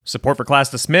Support for Class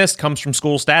Dismissed comes from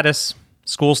School Status.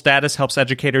 School Status helps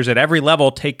educators at every level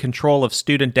take control of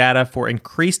student data for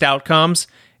increased outcomes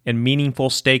and meaningful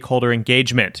stakeholder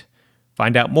engagement.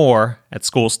 Find out more at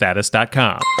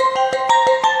schoolstatus.com.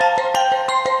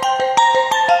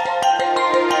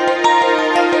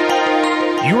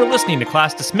 You are listening to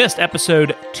Class Dismissed,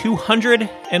 episode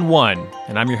 201,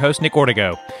 and I'm your host, Nick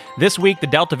Ortego. This week, the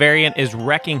Delta variant is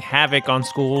wreaking havoc on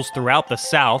schools throughout the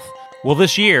South. Will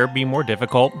this year be more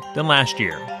difficult than last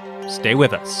year? Stay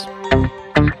with us.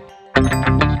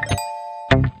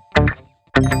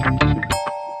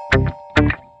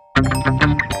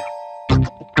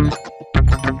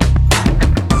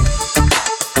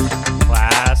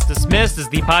 Class Dismissed is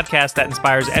the podcast that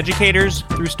inspires educators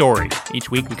through story. Each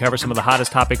week, we cover some of the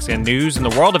hottest topics and news in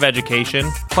the world of education.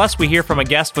 Plus, we hear from a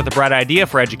guest with a bright idea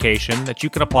for education that you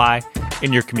can apply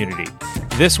in your community.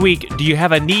 This week, do you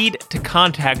have a need to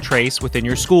contact trace within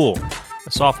your school?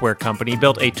 A software company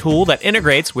built a tool that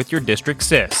integrates with your district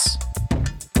SIS.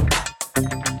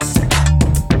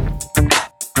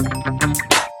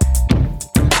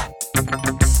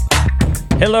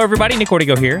 Hello, everybody. Nick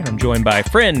Ortego here. I'm joined by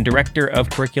friend, Director of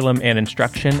Curriculum and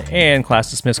Instruction, and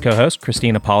Class Dismissed co-host,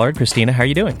 Christina Pollard. Christina, how are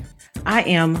you doing? I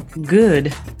am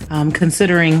good,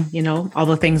 considering, all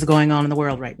the things going on in the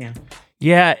world right now.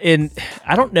 Yeah, and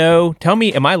I don't know. Tell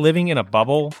me, am I living in a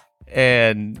bubble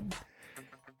and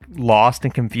lost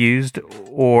and confused,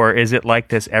 or is it like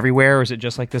this everywhere, or is it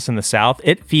just like this in the South?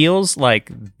 It feels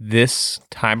like this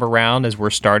time around, as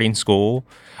we're starting school,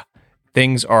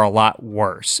 things are a lot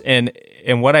worse. And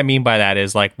what I mean by that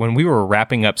is, like, when we were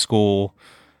wrapping up school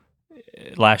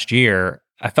last year,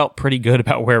 I felt pretty good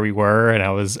about where we were, and I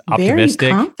was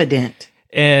optimistic. Very confident.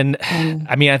 And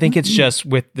I mean, I think it's just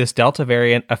with this Delta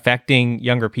variant affecting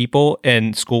younger people,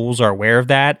 and schools are aware of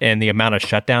that, and the amount of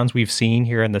shutdowns we've seen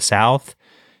here in the South,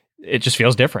 it just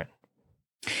feels different.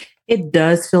 It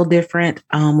does feel different.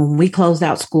 When we closed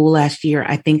out school last year,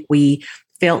 I think we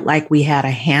felt like we had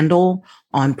a handle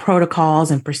on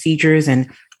protocols and procedures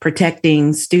and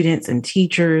protecting students and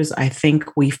teachers. I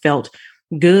think we felt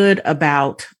good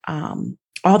about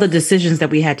all the decisions that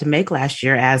we had to make last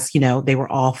year, as they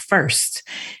were all first.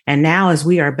 And now, as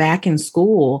we are back in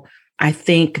school, I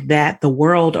think that the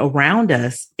world around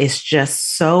us is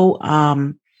just so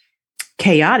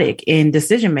chaotic in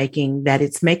decision making that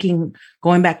it's making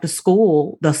going back to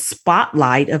school the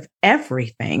spotlight of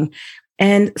everything.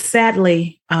 And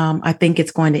sadly, I think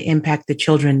it's going to impact the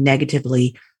children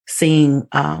negatively, seeing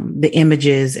the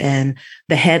images and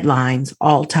the headlines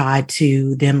all tied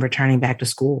to them returning back to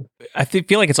school. I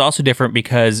feel like it's also different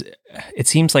because it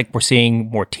seems like we're seeing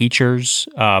more teachers,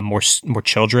 more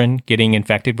children getting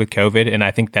infected with COVID. And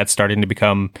I think that's starting to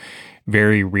become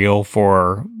very real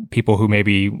for people who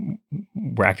maybe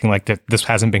were acting like that this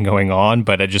hasn't been going on,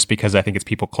 but just because I think it's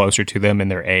people closer to them in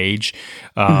their age.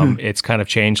 It's kind of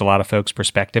changed a lot of folks'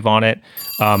 perspective on it.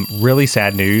 Really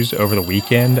sad news over the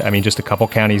weekend. I mean, just a couple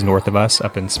counties north of us,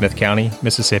 up in Smith County,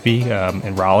 Mississippi,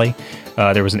 in Raleigh,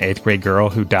 there was an 8th grade girl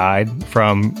who died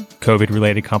from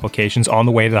COVID-related complications on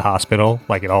the way to the hospital.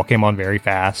 Like, it all came on very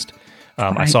fast.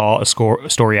 Right. I saw a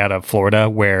story out of Florida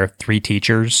where 3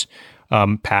 teachers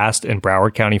passed in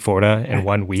Broward County, Florida in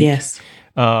 1 week. Yes.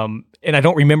 And I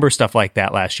don't remember stuff like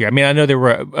that last year. I mean, I know there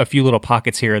were a few little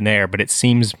pockets here and there, but it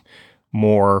seems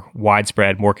more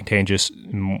widespread, more contagious,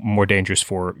 more dangerous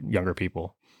for younger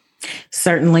people.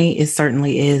 Certainly, it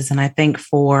certainly is. And I think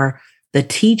for the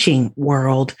teaching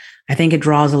world, I think it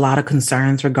draws a lot of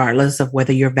concerns, regardless of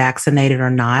whether you're vaccinated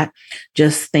or not.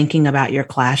 Just thinking about your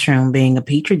classroom being a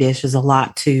petri dish is a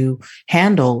lot to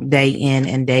handle day in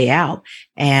and day out.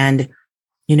 And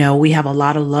we have a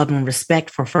lot of love and respect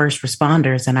for first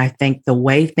responders. And I think the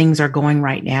way things are going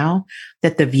right now,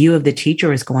 that the view of the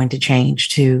teacher is going to change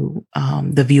to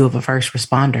the view of a first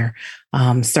responder,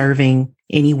 serving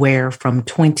anywhere from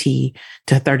 20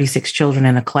 to 36 children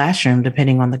in a classroom,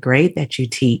 depending on the grade that you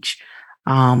teach.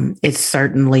 It's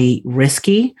certainly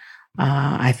risky.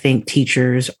 I think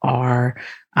teachers are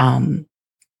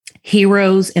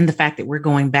heroes in the fact that we're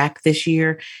going back this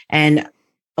year. And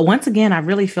once again, I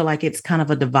really feel like it's kind of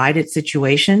a divided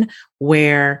situation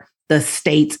where the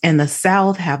states in the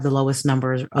South have the lowest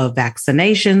numbers of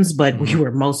vaccinations, but we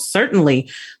were most certainly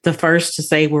the first to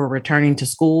say we're returning to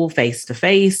school face to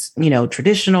face,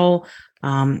 traditional,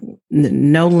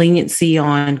 no leniency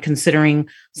on considering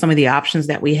some of the options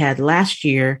that we had last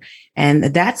year. And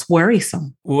that's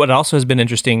worrisome. What also has been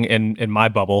interesting in my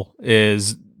bubble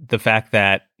is the fact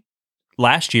that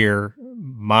last year,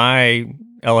 my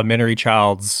elementary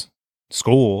child's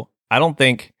school, I don't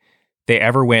think they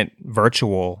ever went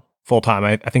virtual full time.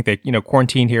 I think they,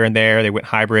 quarantined here and there. They went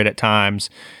hybrid at times.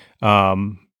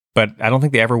 But I don't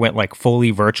think they ever went like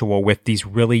fully virtual with these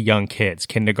really young kids,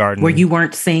 kindergarten. Where you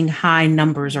weren't seeing high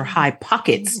numbers or high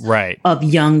pockets of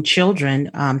young children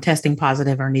testing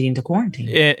positive or needing to quarantine.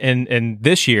 And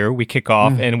this year we kick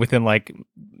off and within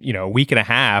a week and a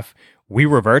half, we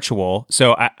were virtual.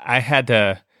 So I had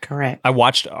to... Correct. I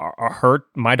watched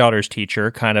my daughter's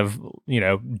teacher kind of,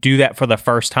 do that for the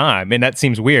first time. And that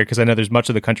seems weird because I know there's much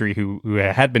of the country who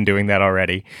had been doing that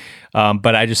already.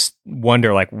 But I just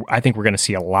wonder, I think we're going to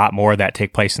see a lot more of that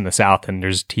take place in the South. And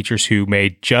there's teachers who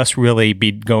may just really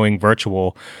be going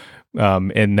virtual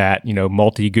in that,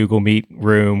 multi Google Meet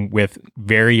room with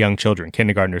very young children,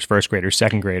 kindergartners, first graders,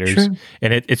 second graders. True.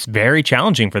 And it's very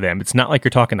challenging for them. It's not like you're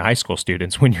talking to high school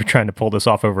students when you're trying to pull this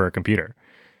off over a computer.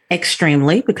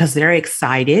 Extremely, because they're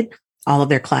excited. All of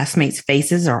their classmates'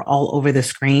 faces are all over the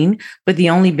screen. But the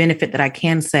only benefit that I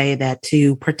can say that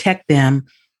to protect them,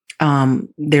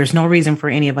 there's no reason for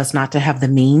any of us not to have the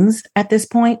means at this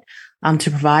point to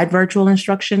provide virtual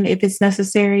instruction if it's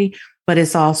necessary. But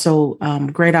it's also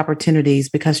great opportunities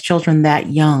because children that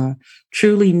young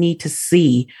truly need to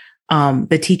see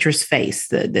the teacher's face,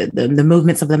 the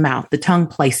movements of the mouth, the tongue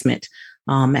placement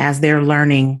as they're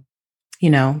learning,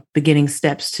 beginning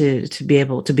steps to be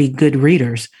able to be good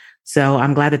readers. So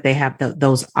I'm glad that they have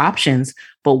those options.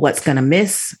 But what's going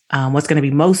to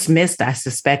be most missed, I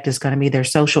suspect, is going to be their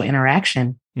social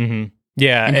interaction. Mm-hmm.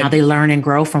 Yeah, and how they learn and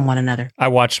grow from one another. I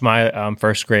watched my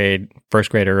first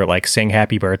grader sing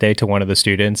 "Happy Birthday" to one of the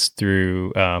students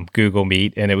through Google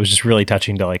Meet, and it was just really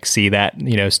touching to see that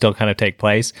still kind of take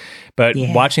place. But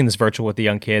watching this virtual with the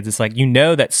young kids, it's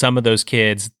that some of those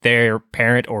kids, their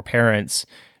parent or parents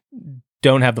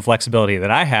don't have the flexibility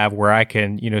that I have where I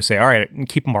can, say, all right,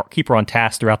 keep her on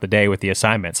task throughout the day with the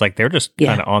assignments. They're just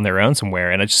kind of on their own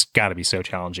somewhere. And it's just got to be so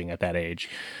challenging at that age.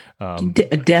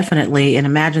 Definitely. And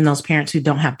imagine those parents who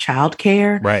don't have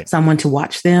childcare, someone to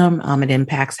watch them. It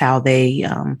impacts how they,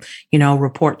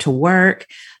 report to work.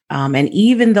 And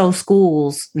even though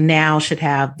schools now should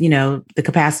have, the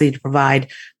capacity to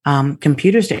provide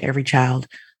computers to every child,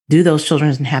 do those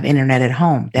children have internet at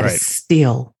home? That is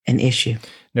still an issue.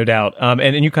 No doubt.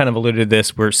 And you kind of alluded to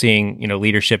this. We're seeing,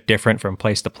 leadership different from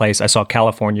place to place. I saw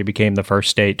California became the first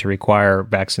state to require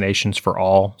vaccinations for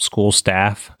all school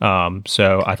staff.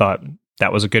 So I thought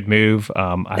that was a good move.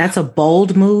 That's a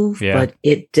bold move, but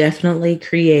it definitely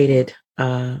created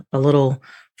a little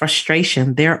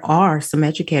frustration. There are some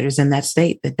educators in that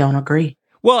state that don't agree.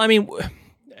 Well, I mean,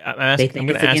 they think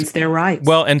it's against their rights.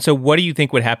 Well, and so what do you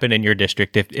think would happen in your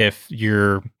district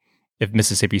if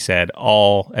Mississippi said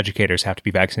all educators have to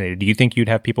be vaccinated? Do you think you'd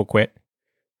have people quit?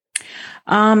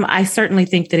 I certainly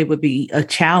think that it would be a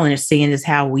challenge, seeing as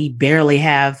how we barely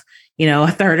have,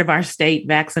 a third of our state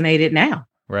vaccinated now.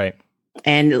 Right.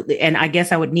 And I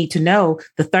guess I would need to know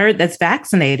the third that's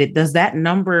vaccinated. Does that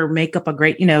number make up a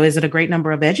great, is it a great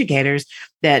number of educators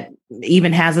that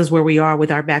even has us where we are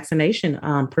with our vaccination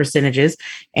percentages?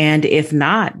 And if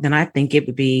not, then I think it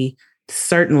would be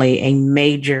certainly a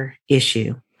major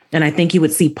issue. And I think you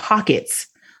would see pockets,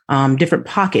 different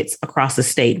pockets across the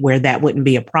state where that wouldn't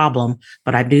be a problem.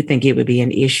 But I do think it would be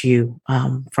an issue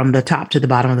from the top to the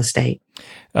bottom of the state.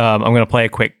 I'm going to play a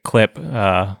quick clip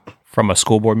from a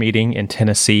school board meeting in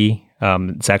Tennessee.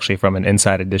 It's actually from an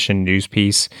Inside Edition news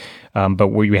piece. But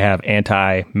we have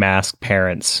anti-mask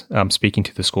parents speaking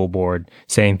to the school board,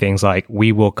 saying things like,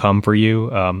 "We will come for you."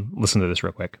 Listen to this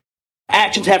real quick.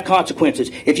 Actions have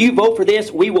consequences. If you vote for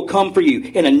this, we will come for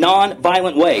you in a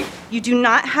non-violent way. You do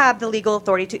not have the legal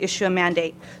authority to issue a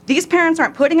mandate. These parents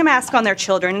aren't putting a mask on their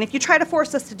children, and if you try to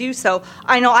force us to do so,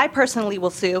 I know I personally will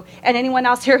sue. And anyone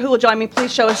else here who will join me,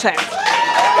 please show us hands.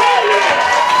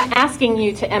 Asking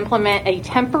you to implement a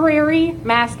temporary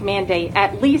mask mandate,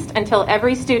 at least until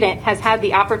every student has had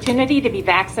the opportunity to be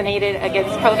vaccinated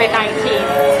against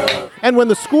COVID-19. And when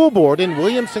the school board in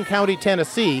Williamson County,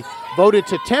 Tennessee, voted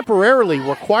to temporarily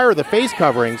require the face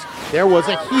coverings, there was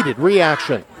a heated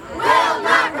reaction. Will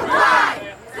not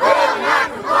comply! Will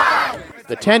not comply!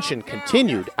 The tension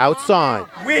continued outside.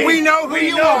 We know who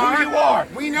you are.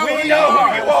 We know who you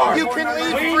are. You can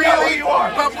leave freely,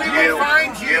 but we will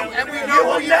find you, and we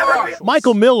know who you are.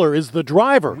 Michael Miller is the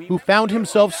driver who found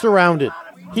himself surrounded.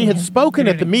 He had spoken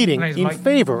at the meeting in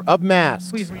favor of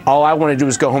masks. All I want to do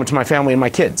is go home to my family and my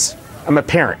kids. I'm a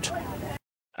parent.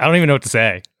 I don't even know what to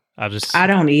say. I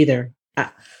don't either.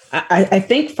 I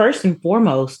think first and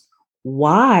foremost,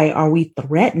 why are we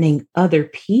threatening other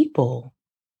people?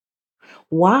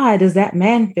 Why does that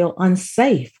man feel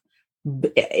unsafe?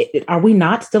 Are we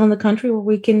not still in the country where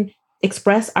we can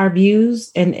express our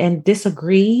views and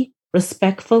disagree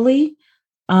respectfully?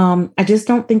 I just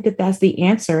don't think that that's the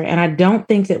answer. And I don't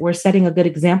think that we're setting a good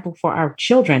example for our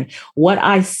children. What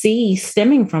I see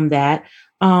stemming from that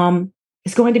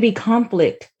is going to be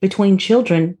conflict between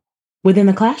children within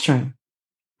the classroom.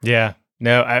 Yeah.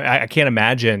 No, I can't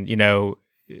imagine,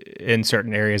 in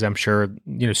certain areas, I'm sure,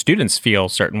 students feel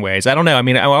certain ways. I don't know. I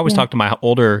mean, I always talk to my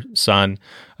older son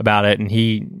about it, and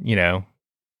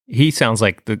he sounds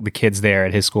like the kids there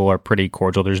at his school are pretty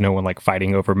cordial. There's no one like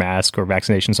fighting over masks or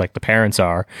vaccinations like the parents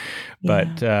are.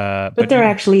 But they're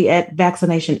actually at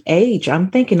vaccination age. I'm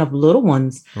thinking of little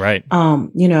ones. Right.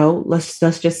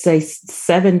 Let's just say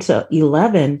 7 to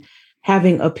 11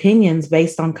 having opinions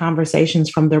based on conversations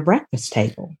from their breakfast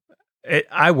table.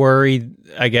 I worry,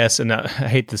 I guess, and I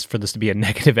hate for this to be a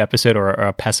negative episode or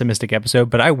a pessimistic episode,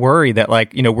 but I worry that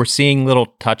we're seeing little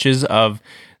touches of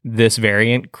this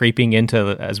variant creeping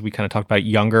into, as we kind of talked about,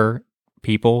 younger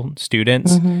people,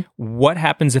 students. Mm-hmm. What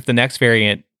happens if the next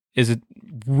variant is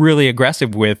really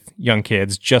aggressive with young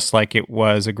kids, just like it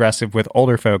was aggressive with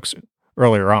older folks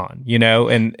earlier on,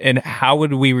 and how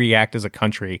would we react as a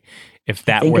country if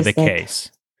that were the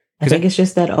case? I think it's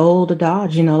just that old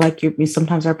adage, like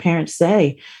sometimes our parents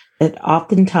say that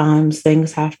oftentimes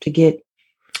things have to get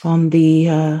on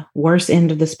the worst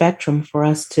end of the spectrum for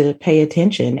us to pay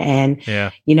attention. And,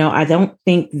 I don't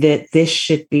think that this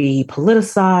should be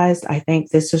politicized. I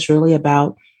think this is really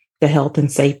about the health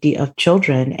and safety of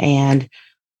children. And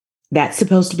that's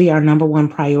supposed to be our number one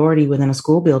priority within a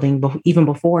school building, even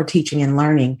before teaching and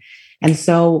learning. And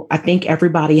so I think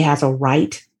everybody has a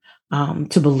right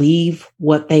to believe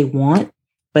what they want.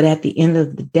 But at the end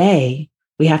of the day,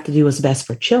 we have to do what's best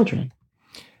for children.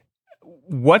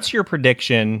 What's your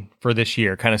prediction for this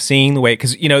year? Kind of seeing the way,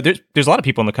 because, there's a lot of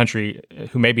people in the country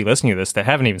who may be listening to this that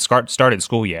haven't even started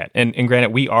school yet. And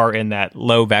granted, we are in that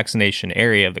low vaccination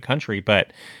area of the country.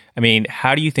 But I mean,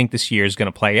 how do you think this year is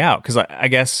going to play out? Because I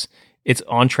guess it's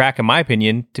on track, in my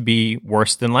opinion, to be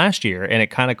worse than last year. And it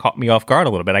kind of caught me off guard a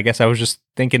little bit. I guess I was just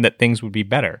thinking that things would be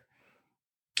better.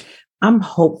 I'm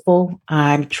hopeful.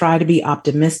 I try to be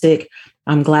optimistic.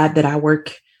 I'm glad that I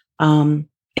work in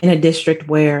a district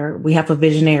where we have a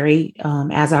visionary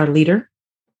as our leader.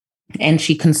 And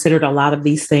she considered a lot of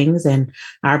these things. And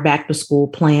our back to school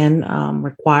plan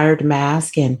required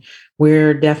masks. And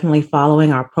we're definitely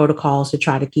following our protocols to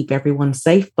try to keep everyone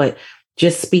safe. But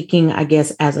just speaking, I guess,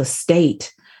 as a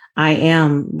state, I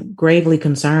am gravely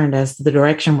concerned as to the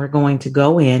direction we're going to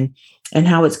go in and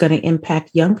how it's going to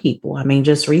impact young people. I mean,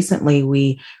 just recently,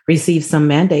 we received some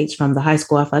mandates from the High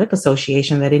School Athletic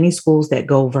Association that any schools that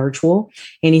go virtual,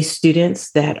 any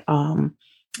students that,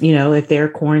 if they're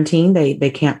quarantined, they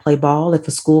can't play ball. If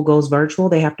a school goes virtual,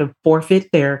 they have to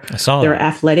forfeit their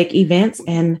athletic events.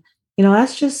 And,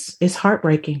 it's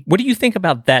heartbreaking. What do you think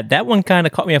about that? That one kind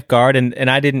of caught me off guard, and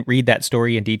I didn't read that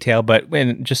story in detail, but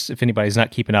if anybody's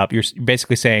not keeping up, you're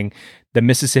basically saying the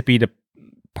Mississippi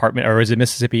Department, or is it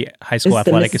Mississippi High School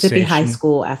Athletic Association? Mississippi High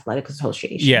School Athletic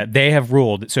Association. Yeah, they have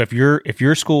ruled. So if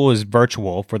your school is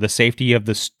virtual for the safety of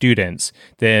the students,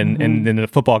 then and then the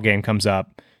football game comes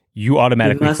up, you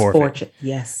automatically forfeit.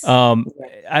 Yes.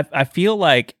 I feel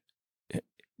like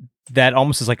that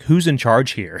almost is like, who's in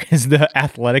charge here? Is the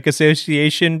athletic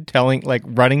association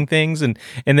running things? And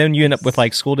then you end up with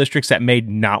school districts that may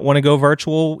not want to go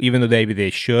virtual, even though maybe they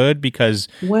should, because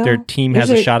their team has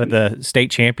a shot at the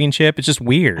state championship. It's just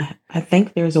weird. I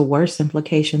think there's a worse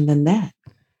implication than that.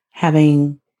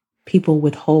 Having people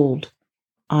withhold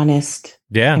honest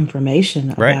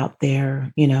information about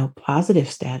their, positive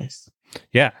status.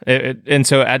 Yeah. And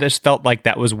so I just felt like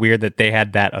that was weird that they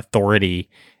had that authority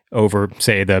over,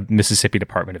 say, the Mississippi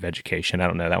Department of Education. I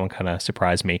don't know. That one kind of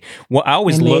surprised me. Well, I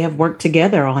always may have worked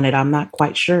together on it. I'm not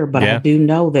quite sure, but I do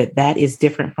know that is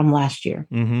different from last year.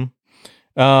 Mm-hmm.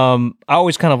 I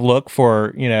always kind of look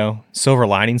for, silver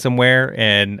lining somewhere.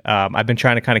 And I've been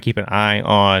trying to kind of keep an eye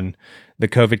on the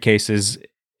COVID cases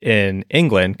in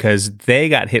England, because they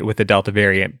got hit with the Delta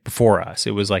variant before us.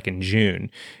 It was in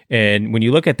June. And when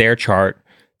you look at their chart,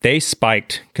 they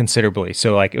spiked considerably.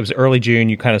 So it was early June,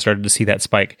 you kind of started to see that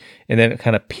spike, and then it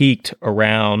kind of peaked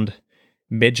around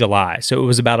mid-July. So it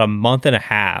was about a month and a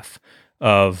half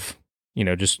of,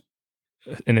 just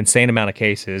an insane amount of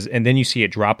cases. And then you see it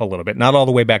drop a little bit, not all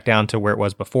the way back down to where it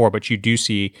was before, but you do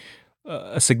see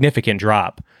a significant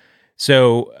drop.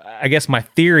 So I guess my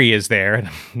theory is there, and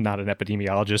I'm not an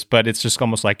epidemiologist, but it's just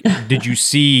almost like, did you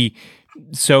see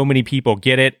so many people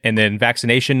get it, and then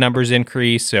vaccination numbers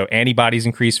increase, so antibodies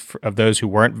increase of those who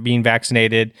weren't being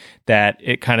vaccinated, that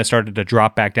it kind of started to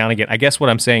drop back down again? I guess what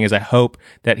I'm saying is I hope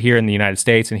that here in the United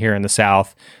States and here in the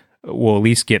South, we'll at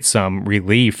least get some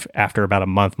relief after about a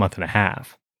month and a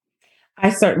half. I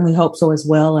certainly hope so as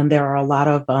well. And there are a lot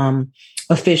of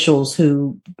officials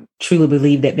who truly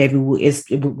believe that maybe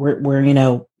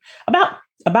we're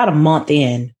about a month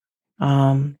in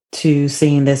to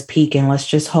seeing this peak. And let's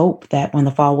just hope that when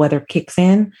the fall weather kicks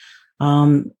in,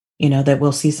 that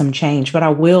we'll see some change. But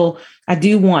I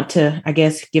do want to, I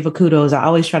guess, give a kudos. I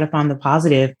always try to find the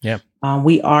positive. Yeah.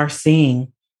 We are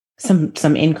seeing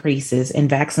some increases in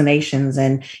vaccinations.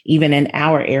 And even in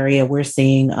our area, we're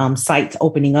seeing sites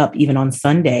opening up even on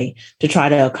Sunday to try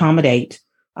to accommodate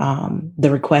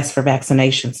the request for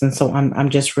vaccinations. And so I'm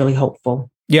just really hopeful.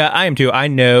 Yeah, I am too. I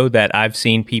know that I've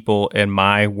seen people in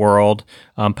my world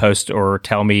post or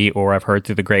tell me, or I've heard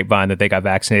through the grapevine that they got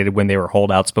vaccinated when they were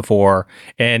holdouts before.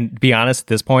 And to be honest, at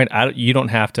this point, you don't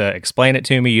have to explain it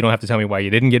to me. You don't have to tell me why you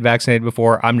didn't get vaccinated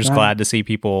before. I'm just glad to see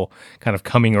people kind of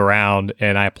coming around.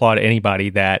 And I applaud anybody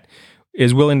that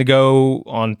is willing to go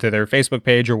onto their Facebook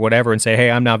page or whatever and say,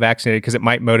 hey, I'm now vaccinated, because it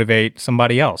might motivate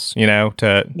somebody else,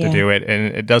 to do it.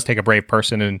 And it does take a brave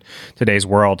person in today's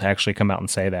world to actually come out and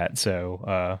say that.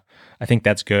 So I think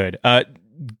that's good.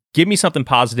 Give me something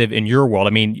positive in your world. I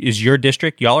mean, is your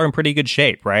district, y'all are in pretty good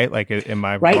shape, right? Like, am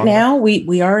I right wrong? Now?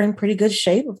 We are in pretty good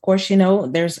shape. Of course,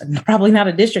 there's probably not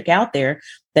a district out there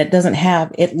that doesn't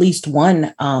have at least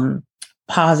one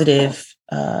positive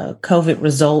COVID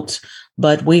result.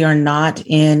 But we are not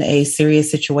in a serious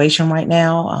situation right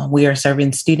now. We are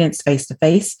serving students face to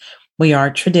face. We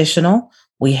are traditional.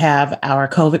 We have our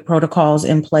COVID protocols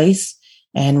in place,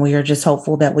 and we are just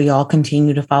hopeful that we all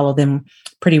continue to follow them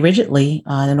pretty rigidly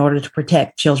in order to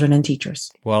protect children and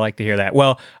teachers. Well, I like to hear that.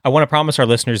 Well, I want to promise our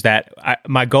listeners that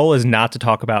my goal is not to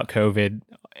talk about COVID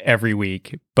every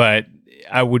week, but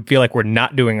I would feel like we're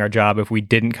not doing our job if we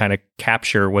didn't kind of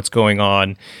capture what's going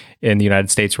on in the United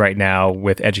States right now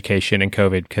with education and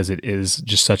COVID, because it is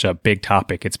just such a big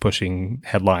topic. It's pushing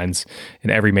headlines in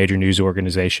every major news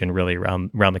organization really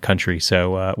around the country.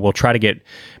 So we'll try to get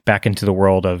back into the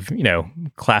world of,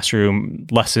 classroom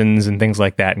lessons and things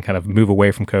like that, and kind of move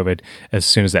away from COVID as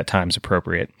soon as that time's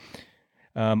appropriate.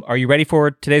 Are you ready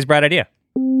for today's Bright Idea?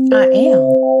 I am.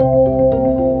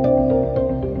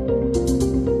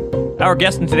 Our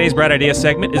guest in today's Bright Idea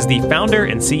segment is the founder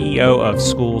and CEO of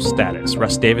School Status.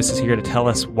 Russ Davis is here to tell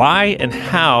us why and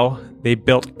how they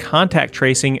built contact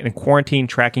tracing and quarantine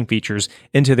tracking features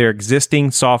into their existing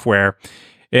software.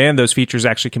 And those features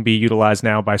actually can be utilized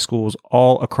now by schools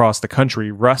all across the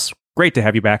country. Russ, great to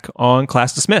have you back on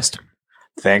Class Dismissed.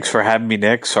 Thanks for having me,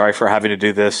 Nick. Sorry for having to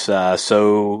do this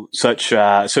so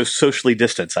socially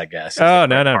distanced, I guess. Oh,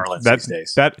 no.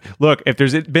 Look, if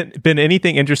there's been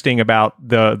anything interesting about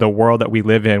the world that we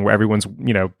live in, where everyone's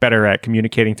better at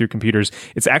communicating through computers,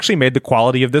 it's actually made the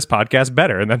quality of this podcast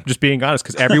better. And I'm just being honest,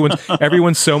 because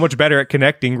everyone's so much better at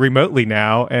connecting remotely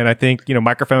now. And I think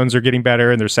microphones are getting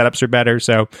better and their setups are better,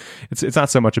 so it's not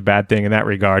so much a bad thing in that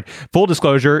regard. Full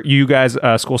disclosure, you guys,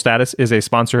 School Status is a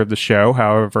sponsor of the show.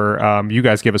 However, you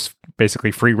guys give us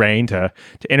basically free reign to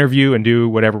interview and do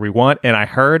whatever we want. And I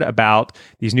heard about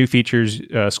these new features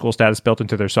School Status built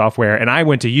into their software, and I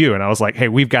went to you and I was like, hey,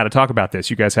 we've got to talk about this.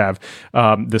 You guys have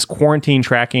this quarantine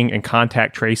tracking and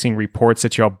contact tracing reports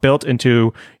that y'all built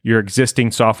into your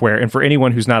existing software. And for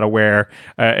anyone who's not aware,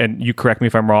 and you correct me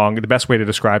if I'm wrong, the best way to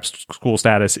describe School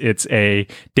Status, it's a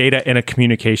data and a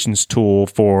communications tool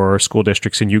for school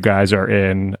districts, and you guys are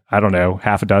in, I don't know,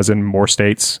 half a dozen more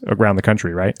states around the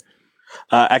country, right?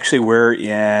 Actually, we're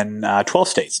in 12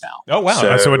 states now. Oh,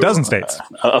 wow. So a dozen states.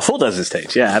 A full dozen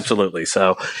states. Yeah, absolutely.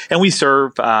 So, and we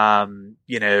serve, about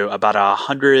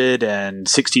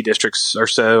 160 districts or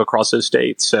so across those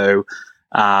states. So,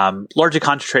 largely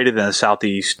concentrated in the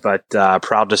Southeast, but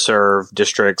proud to serve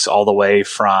districts all the way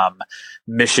from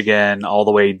Michigan, all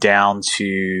the way down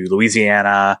to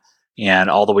Louisiana, and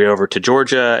all the way over to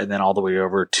Georgia, and then all the way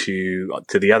over to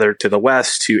the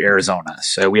west to Arizona.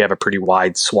 So we have a pretty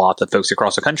wide swath of folks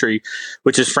across the country,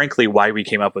 which is frankly why we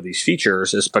came up with these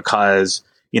features, is because,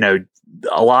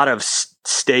 a lot of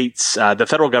states, the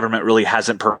federal government really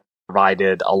hasn't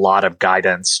provided a lot of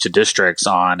guidance to districts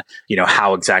on,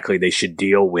 how exactly they should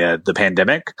deal with the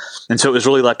pandemic. And so it was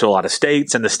really left to a lot of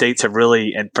states, and the states have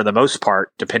really, and for the most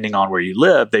part, depending on where you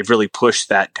live, they've really pushed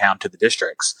that down to the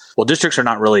districts. Well, districts are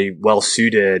not really well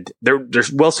suited. They're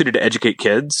well suited to educate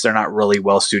kids. They're not really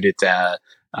well suited to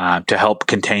help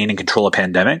contain and control a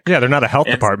pandemic. Yeah, they're not a health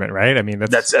department, right? I mean,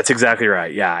 that's exactly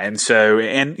right. Yeah. And so,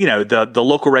 the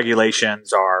local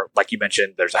regulations are, like you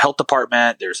mentioned, there's a health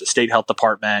department, there's a state health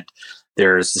department,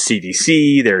 there's the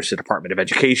CDC, there's the Department of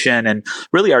Education, and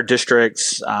really our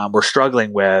districts, we're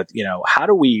struggling with,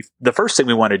 the first thing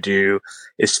we want to do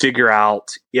is figure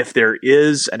out if there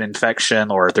is an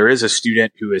infection or if there is a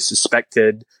student who is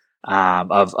suspected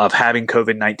of having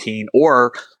COVID-19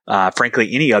 or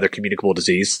frankly any other communicable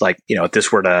disease. Like, if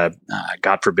this were to,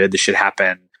 God forbid, this should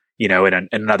happen, in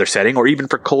another setting, or even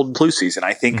for cold and flu season.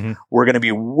 I think we're going to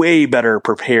be way better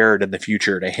prepared in the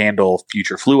future to handle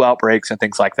future flu outbreaks and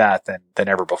things like that than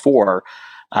ever before.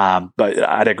 But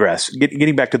I digress.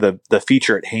 Getting back to the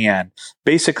feature at hand,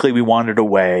 basically we wanted a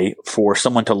way for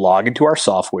someone to log into our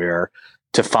software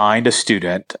to find a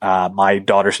student. My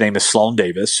daughter's name is Sloan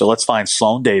Davis. So let's find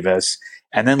Sloan Davis,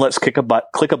 and then let's click a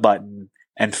button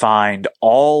and find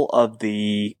all of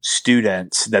the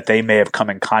students that they may have come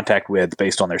in contact with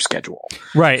based on their schedule.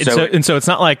 Right. So it's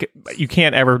not like you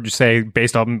can't ever just say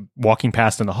based on walking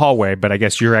past in the hallway, but I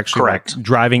guess you're actually like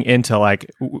driving into like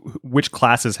which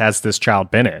classes has this child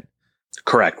been in?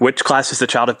 Correct. Which classes the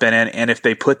child have been in, and if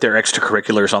they put their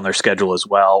extracurriculars on their schedule as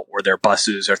well, or their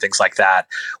buses or things like that.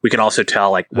 We can also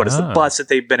tell like what is the bus that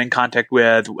they've been in contact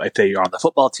with. If they are on the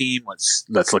football team,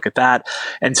 let's look at that.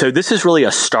 And so this is really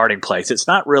a starting place. It's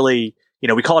not really,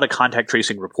 we call it a contact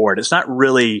tracing report. It's not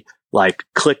really like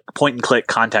point and click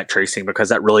contact tracing, because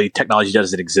that really technology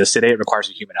doesn't exist today. It requires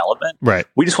a human element. Right.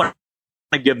 We just want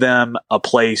to give them a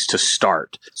place to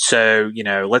start. So,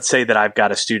 let's say that I've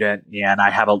got a student and I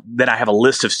have a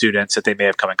list of students that they may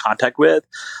have come in contact with.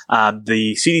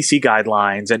 The CDC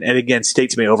guidelines, and again,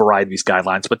 states may override these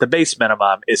guidelines, but the base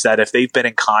minimum is that if they've been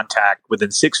in contact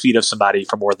within 6 feet of somebody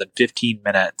for more than 15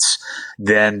 minutes,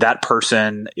 then that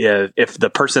person, if the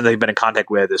person they've been in contact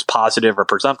with is positive or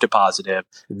presumptive positive,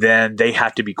 then they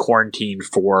have to be quarantined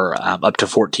for up to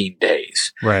 14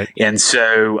 days. Right. And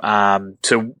so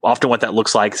often what that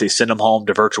looks like is they send them home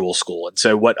to virtual school. And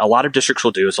so what a lot of districts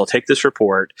will do is they'll take this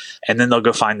report and then they'll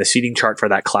go find the seating chart for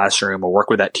that classroom or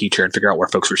work with that teacher and figure out where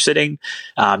folks are sitting.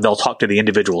 They'll talk to the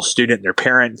individual student, their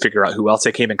parent, and figure out who else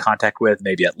they came in contact with,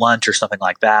 maybe at lunch or something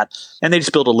like that. And they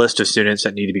just build a list of students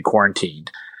that need to be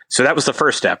quarantined. So that was the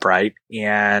first step, right?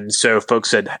 And so folks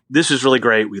said, this is really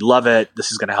great. We love it. This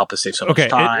is going to help us save so much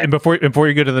time. And before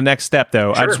you go to the next step,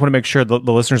 though, I just want to make sure the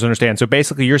listeners understand. So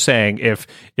basically, you're saying if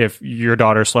your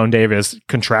daughter, Sloan Davis,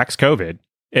 contracts COVID,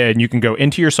 and you can go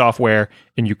into your software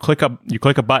and you click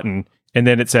a button, and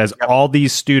then it says all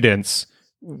these students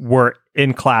were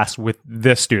in class with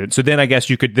this student. So then I guess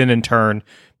you could then in turn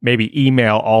maybe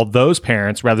email all those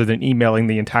parents rather than emailing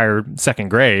the entire second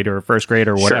grade or first grade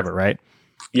or whatever, right?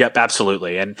 Yep,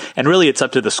 absolutely. And really it's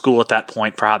up to the school at that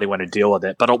point for how they want to deal with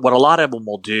it. But what a lot of them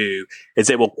will do is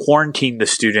they will quarantine the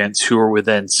students who are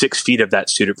within 6 feet of that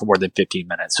student for more than 15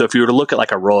 minutes. So if you were to look at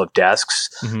like a row of desks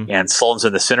and Sloan's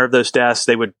in the center of those desks,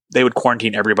 they would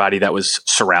quarantine everybody that was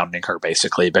surrounding her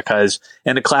basically, because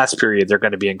in a class period, they're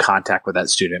going to be in contact with that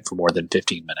student for more than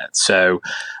 15 minutes. So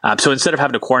instead of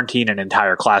having to quarantine an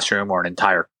entire classroom or an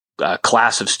entire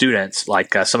class of students,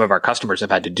 like some of our customers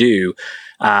have had to do,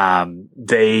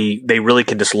 they really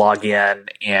can just log in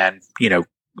and,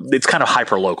 it's kind of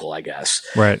hyper local, I guess.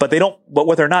 Right. But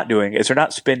what they're not doing is they're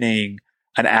not spending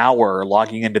an hour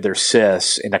logging into their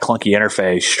SIS in a clunky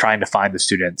interface trying to find the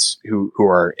students who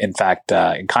are in fact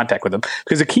in contact with them.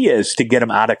 Because the key is to get them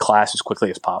out of class as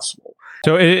quickly as possible.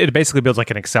 So it basically builds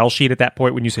like an Excel sheet at that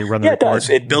point when you say run the report?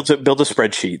 Yeah, it does. It builds a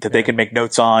spreadsheet that they can make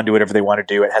notes on, do whatever they want to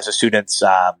do. It has a student's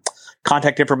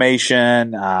contact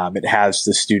information. It has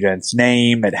the student's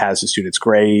name. It has the student's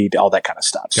grade, all that kind of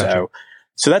stuff. Gotcha.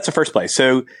 So that's the first place.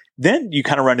 So then you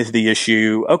kind of run into the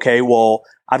issue, okay, well,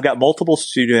 I've got multiple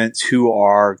students who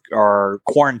are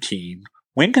quarantined.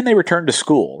 When can they return to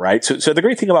school, right? So the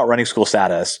great thing about running school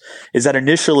status is that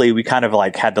initially we kind of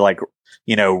like had to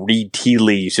read tea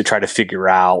leaves to try to figure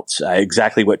out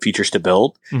exactly what features to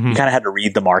build. You kind of had to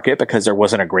read the market because there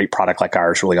wasn't a great product like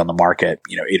ours really on the market,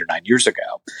 8 or 9 years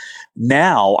ago.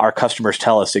 Now our customers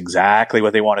tell us exactly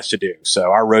what they want us to do. So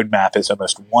our roadmap is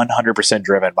almost 100%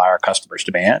 driven by our customers'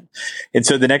 demand. And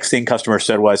so the next thing customers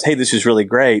said was, hey, this is really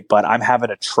great, but I'm having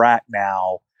to track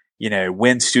now,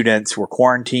 when students were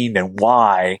quarantined and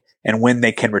why, and when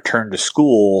they can return to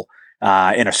school in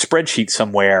a spreadsheet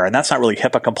somewhere. And that's not really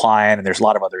HIPAA compliant. And there's a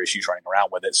lot of other issues running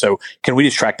around with it. So can we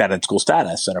just track that in school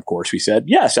status? And of course we said,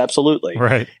 yes, absolutely.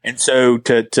 Right. And so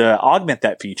to augment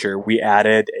that feature, we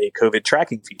added a COVID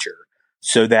tracking feature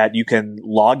so that you can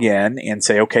log in and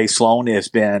say, okay, Sloan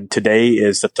today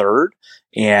is the 3rd.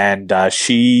 And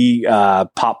she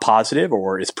popped positive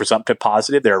or is presumptive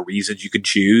positive. There are reasons you can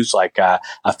choose, like a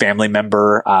family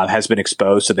member has been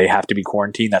exposed, so they have to be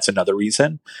quarantined. That's another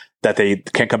reason that they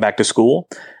can't come back to school.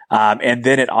 And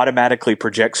then it automatically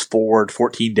projects forward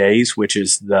 14 days, which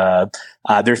is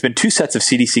there's been 2 sets of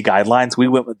CDC guidelines. We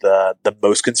went with the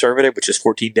most conservative, which is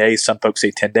 14 days. Some folks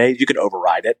say 10 days. You can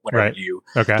override it whenever you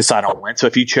decide on when. So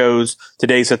if you chose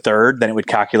today's the 3rd, then it would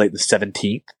calculate the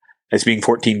 17th. as being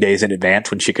 14 days in advance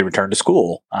when she could return to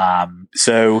school.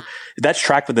 So that's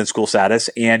tracked within school status.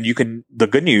 And the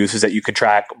good news is that you can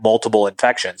track multiple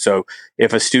infections. So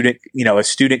if a student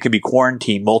can be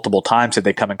quarantined multiple times if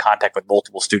they come in contact with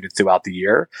multiple students throughout the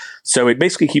year. So it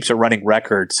basically keeps a running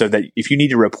record so that if you need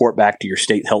to report back to your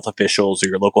state health officials or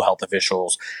your local health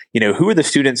officials, who are the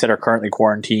students that are currently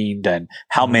quarantined and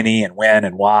how many and when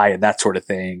and why and that sort of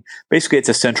thing. Basically, it's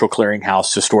a central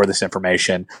clearinghouse to store this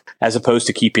information as opposed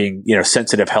to keeping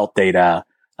sensitive health data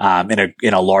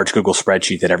in a large Google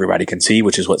spreadsheet that everybody can see,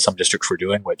 which is what some districts were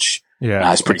doing, which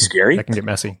is pretty scary. That can get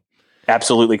messy.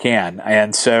 Absolutely can.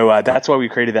 And so that's why we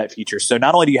created that feature. So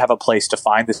not only do you have a place to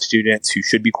find the students who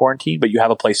should be quarantined, but you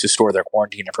have a place to store their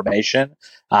quarantine information.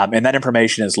 And that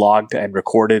information is logged and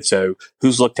recorded. So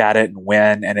who's looked at it and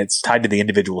when, and it's tied to the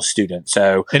individual student.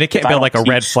 So and it can't be like a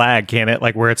red flag, can it?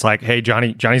 Like where it's like, hey,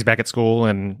 Johnny's back at school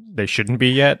and they shouldn't be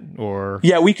yet, or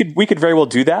yeah, we could very well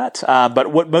do that.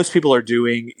 But what most people are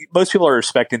doing, most people are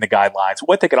respecting the guidelines.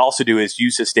 What they can also do is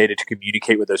use this data to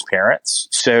communicate with those parents.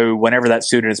 So whenever that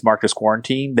student is marked as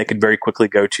quarantine, they can very quickly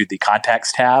go to the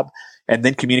contacts tab and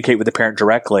then communicate with the parent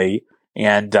directly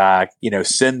and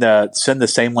send the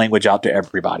same language out to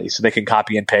everybody. So they can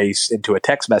copy and paste into a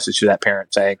text message to that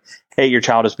parent saying, hey, your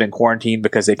child has been quarantined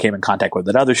because they came in contact with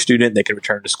another student. They can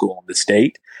return to school in this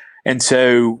state. And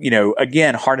so,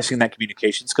 again, harnessing that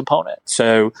communications component.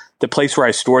 So the place where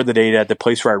I store the data, the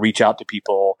place where I reach out to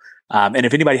people, and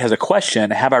if anybody has a question,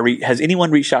 has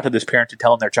anyone reached out to this parent to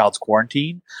tell them their child's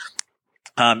quarantined?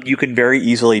 You can very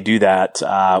easily do that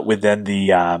within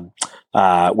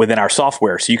our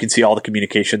software. So you can see all the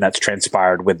communication that's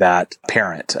transpired with that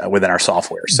parent within our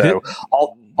software. So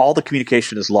all the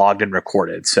communication is logged and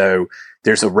recorded. So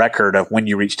there's a record of when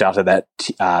you reached out to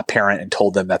that parent and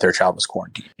told them that their child was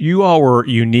quarantined. You all were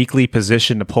uniquely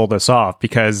positioned to pull this off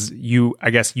because I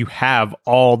guess you have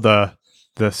all the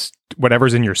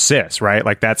whatever's in your SIS, right?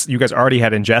 Like you guys already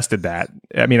had ingested that.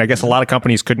 I mean, I guess a lot of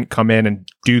companies couldn't come in and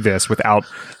do this without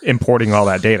importing all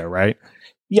that data, right?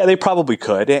 Yeah, they probably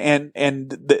could. And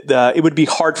it would be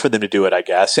hard for them to do it, I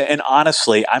guess. And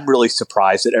honestly, I'm really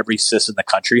surprised that every SIS in the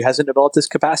country hasn't developed this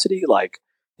capacity. Like,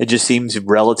 it just seems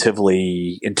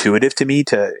relatively intuitive to me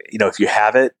to, if you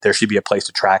have it, there should be a place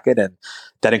to track it, and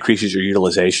that increases your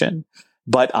utilization.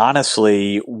 But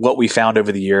honestly, what we found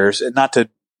over the years, and not to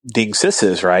ding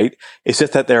SISs, right? It's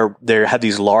just that they have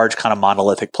these large kind of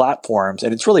monolithic platforms,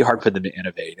 and it's really hard for them to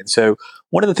innovate. And so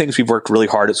one of the things we've worked really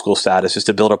hard at School Status is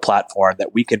to build a platform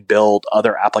that we can build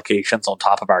other applications on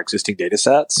top of our existing data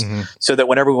sets, so that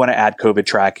whenever we want to add COVID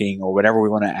tracking or whenever we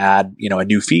want to add, a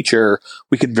new feature,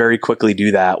 we can very quickly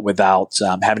do that without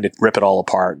having to rip it all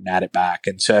apart and add it back.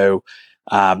 And so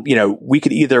we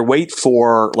could either wait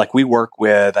for, like, we work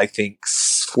with, I think,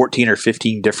 14 or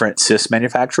 15 different SIS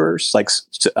manufacturers, like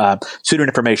student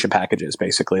information packages,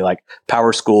 basically, like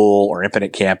PowerSchool or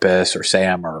Infinite Campus or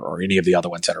SAM or any of the other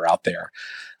ones that are out there.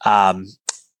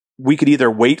 We could either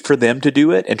wait for them to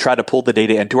do it and try to pull the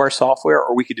data into our software,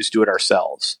 or we could just do it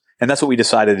ourselves. And that's what we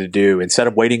decided to do. Instead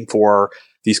of waiting for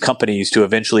these companies to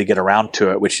eventually get around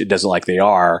to it, which it doesn't like they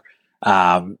are,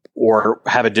 or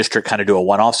have a district kind of do a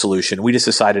one-off solution, we just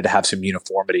decided to have some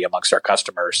uniformity amongst our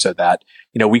customers so that,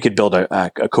 we could build a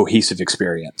cohesive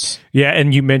experience. Yeah.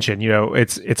 And you mentioned,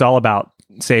 it's all about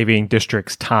saving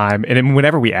districts time. And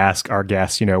whenever we ask our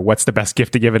guests, what's the best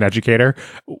gift to give an educator,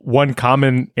 one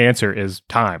common answer is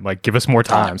time. Like, give us more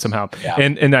time somehow. Yeah.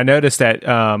 And I noticed that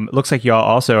it looks like y'all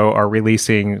also are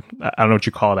releasing, I don't know what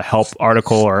you call it, a help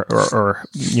article or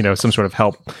some sort of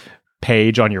help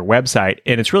page on your website.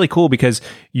 And it's really cool because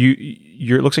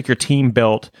it looks like your team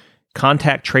built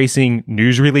contact tracing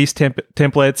news release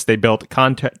templates. They built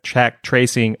contact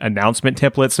tracing announcement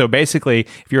templates. So basically,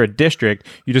 if you're a district,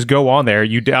 you just go on there,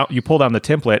 you pull down the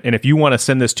template, and if you want to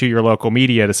send this to your local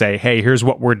media to say, hey, here's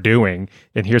what we're doing,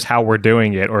 and here's how we're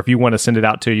doing it, or if you want to send it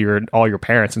out to all your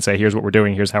parents and say, here's what we're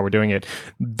doing, here's how we're doing it,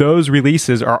 those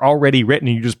releases are already written,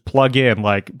 and you just plug in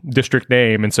like district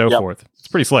name and so forth. It's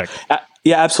pretty slick.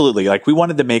 Yeah, absolutely. Like, we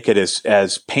wanted to make it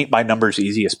as paint by numbers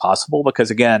easy as possible, because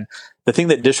again, the thing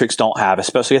that districts don't have,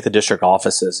 especially at the district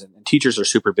offices, and teachers are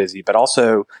super busy, but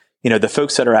also, the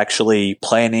folks that are actually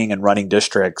planning and running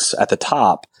districts at the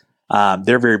top,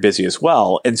 they're very busy as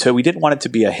well. And so we didn't want it to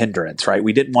be a hindrance, right?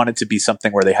 We didn't want it to be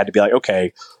something where they had to be like,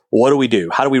 okay, what do we do?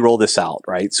 How do we roll this out,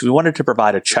 right? So we wanted to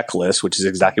provide a checklist, which is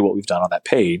exactly what we've done on that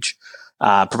page.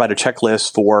 Provide a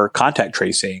checklist for contact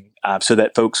tracing so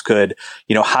that folks could,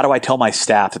 how do I tell my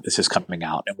staff that this is coming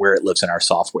out and where it lives in our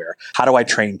software? How do I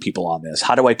train people on this?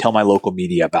 How do I tell my local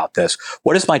media about this?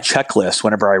 What is my checklist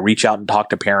whenever I reach out and talk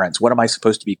to parents? What am I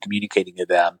supposed to be communicating to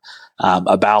them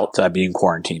about being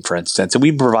quarantined, for instance? And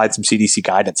we provide some CDC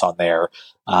guidance on there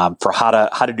for how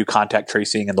to do contact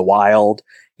tracing in the wild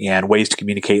and ways to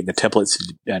communicate in the templates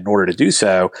in order to do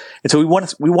so. And so we want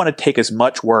to take as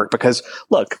much work, because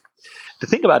look, the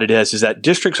thing about it is that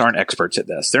districts aren't experts at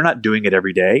this. They're not doing it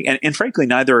every day. And frankly,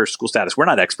 neither are school status. We're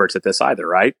not experts at this either,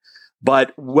 right?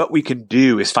 But what we can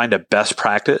do is find a best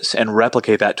practice and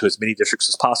replicate that to as many districts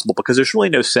as possible, because there's really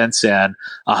no sense in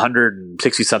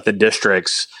 160 something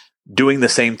districts doing the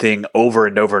same thing over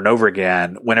and over and over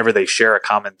again whenever they share a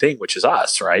common thing, which is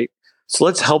us, right? So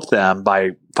let's help them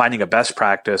by finding a best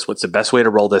practice. What's the best way to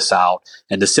roll this out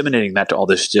and disseminating that to all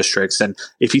these districts? And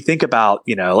if you think about,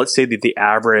 let's say that the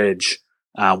average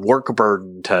work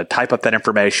burden to type up that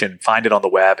information, find it on the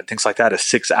web and things like that is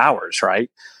 6 hours, right?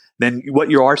 Then what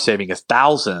you are saving is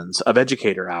thousands of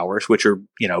educator hours, which are,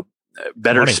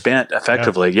 better money. Spent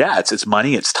effectively. Yeah, it's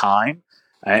money, it's time.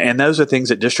 And those are things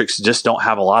that districts just don't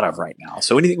have a lot of right now.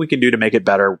 So anything we can do to make it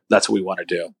better, that's what we want to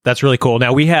do. That's really cool.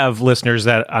 Now, we have listeners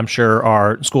that I'm sure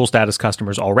are school status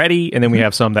customers already, and then we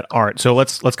have some that aren't. So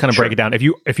let's kind of break it down. If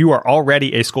you are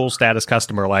already a school status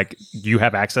customer, like, do you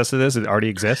have access to this? It already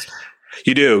exists?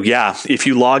 You do, yeah. If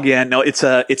you log in, it's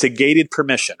a gated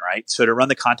permission, right? So to run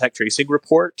the contact tracing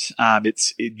report,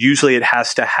 usually it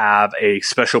has to have a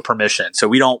special permission. So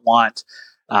we don't want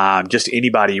just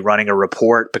anybody running a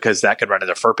report, because that could run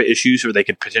into FERPA issues, or they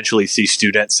could potentially see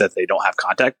students that they don't have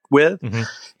contact with. Mm-hmm.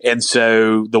 And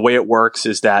so the way it works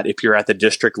is that if you're at the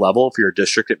district level, if you're a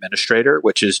district administrator,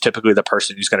 which is typically the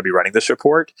person who's going to be running this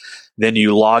report, then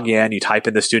you log in, you type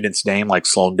in the student's name like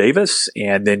Sloan Davis,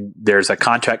 and then there's a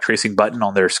contact tracing button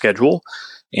on their schedule,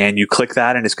 and you click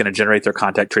that and it's going to generate their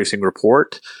contact tracing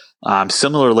report.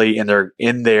 Similarly, in their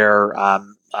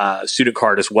student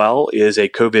card as well is a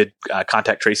COVID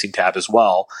contact tracing tab as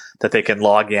well, that they can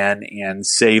log in and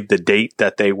save the date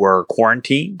that they were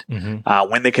quarantined,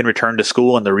 when they can return to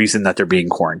school, and the reason that they're being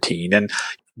quarantined. And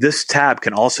this tab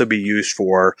can also be used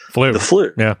for the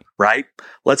flu, right?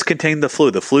 Let's contain the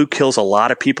flu. The flu kills a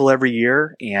lot of people every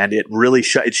year, and it really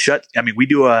we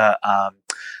do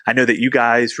I know that you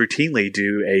guys routinely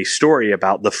do a story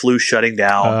about the flu shutting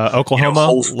down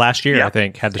Oklahoma last year, I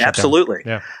think, had to shut absolutely.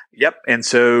 down. Yeah. Yep. And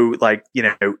so,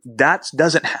 that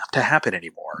doesn't have to happen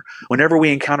anymore. Whenever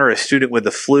we encounter a student with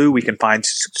the flu, we can find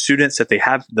students that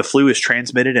the flu is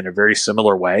transmitted in a very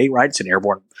similar way, right? It's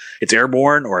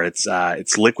airborne, or it's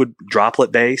liquid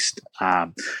droplet based.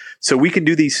 So we can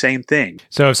do these same things.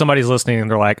 So if somebody's listening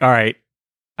and they're like, all right,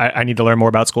 I need to learn more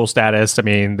about school status. I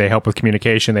mean, they help with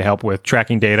communication, they help with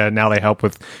tracking data. Now they help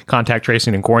with contact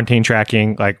tracing and quarantine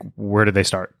tracking. Like, where do they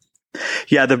start?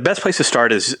 Yeah, the best place to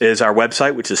start is our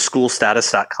website, which is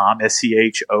schoolstatus.com,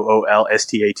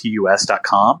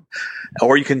 schoolstatus.com.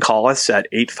 Or you can call us at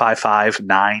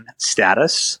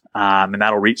 855-9-STATUS, and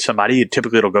that'll reach somebody.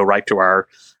 Typically, it'll go right to our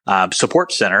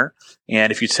support center.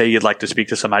 And if you say you'd like to speak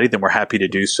to somebody, then we're happy to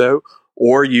do so.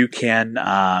 Or you can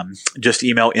just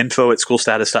email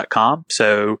info@schoolstatus.com.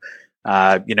 So,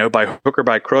 by hook or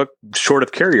by crook, short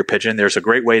of carrier pigeon, there's a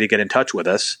great way to get in touch with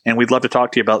us. And we'd love to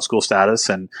talk to you about school status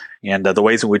and the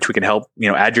ways in which we can help,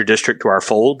 add your district to our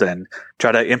fold and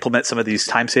try to implement some of these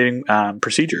time-saving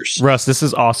procedures. Russ, this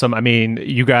is awesome. I mean,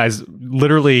 you guys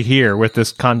literally here with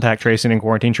this contact tracing and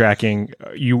quarantine tracking,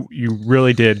 you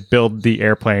really did build the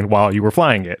airplane while you were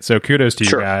flying it. So kudos to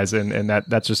you guys. And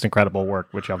that's just incredible work,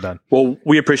 which y'all done. Well,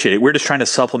 we appreciate it. We're just trying to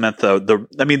supplement the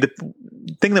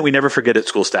thing that we never forget at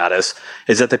School Status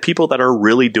is that the people that are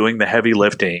really doing the heavy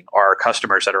lifting are our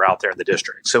customers that are out there in the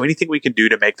district. So anything we can do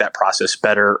to make that process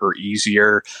better or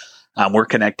easier, we're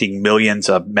connecting millions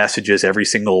of messages every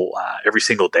single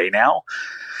day now.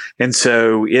 And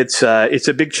so it's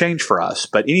a big change for us,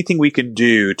 but anything we can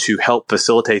do to help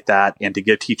facilitate that and to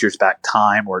give teachers back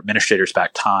time or administrators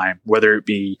back time, whether it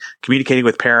be communicating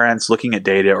with parents, looking at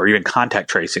data, or even contact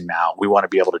tracing now, we want to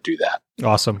be able to do that.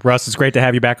 Awesome. Russ, it's great to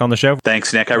have you back on the show.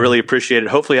 Thanks, Nick. I really appreciate it.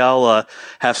 Hopefully I'll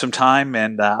have some time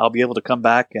and I'll be able to come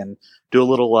back and do a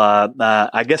little,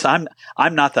 I guess I'm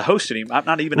not the host anymore. I'm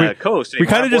not even a co-host anymore.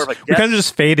 We kind of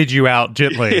just faded you out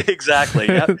gently. Exactly.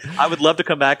 Yep. I would love to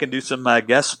come back and do some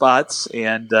guest spots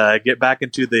and get back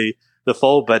into the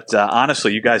fold. But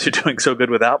honestly, you guys are doing so good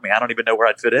without me. I don't even know where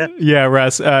I'd fit in. Yeah,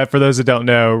 Russ. For those that don't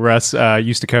know, Russ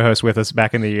used to co-host with us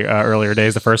back in the earlier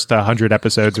days, the first 100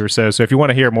 episodes or so. So if you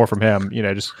want to hear more from him,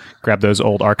 just grab those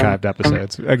old archived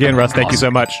episodes. Again, Russ, thank you so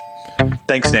much.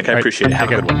 Thanks, Nick. I appreciate it. Have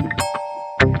a good one.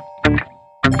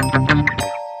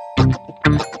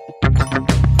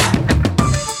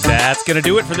 That's going to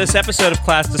do it for this episode of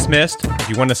Class Dismissed. If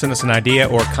you want to send us an idea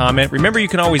or comment, remember you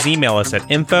can always email us at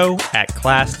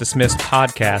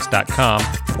info@classdismissedpodcast.com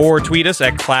or tweet us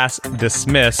at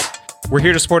classdismiss. We're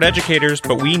here to support educators,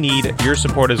 but we need your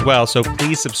support as well, so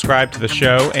please subscribe to the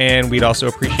show, and we'd also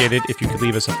appreciate it if you could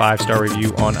leave us a 5-star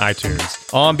review on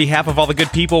iTunes. On behalf of all the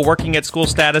good people working at School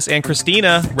Status and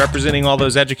Christina, representing all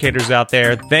those educators out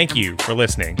there, thank you for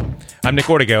listening. I'm Nick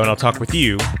Ortego, and I'll talk with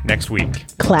you next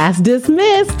week. Class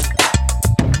dismissed.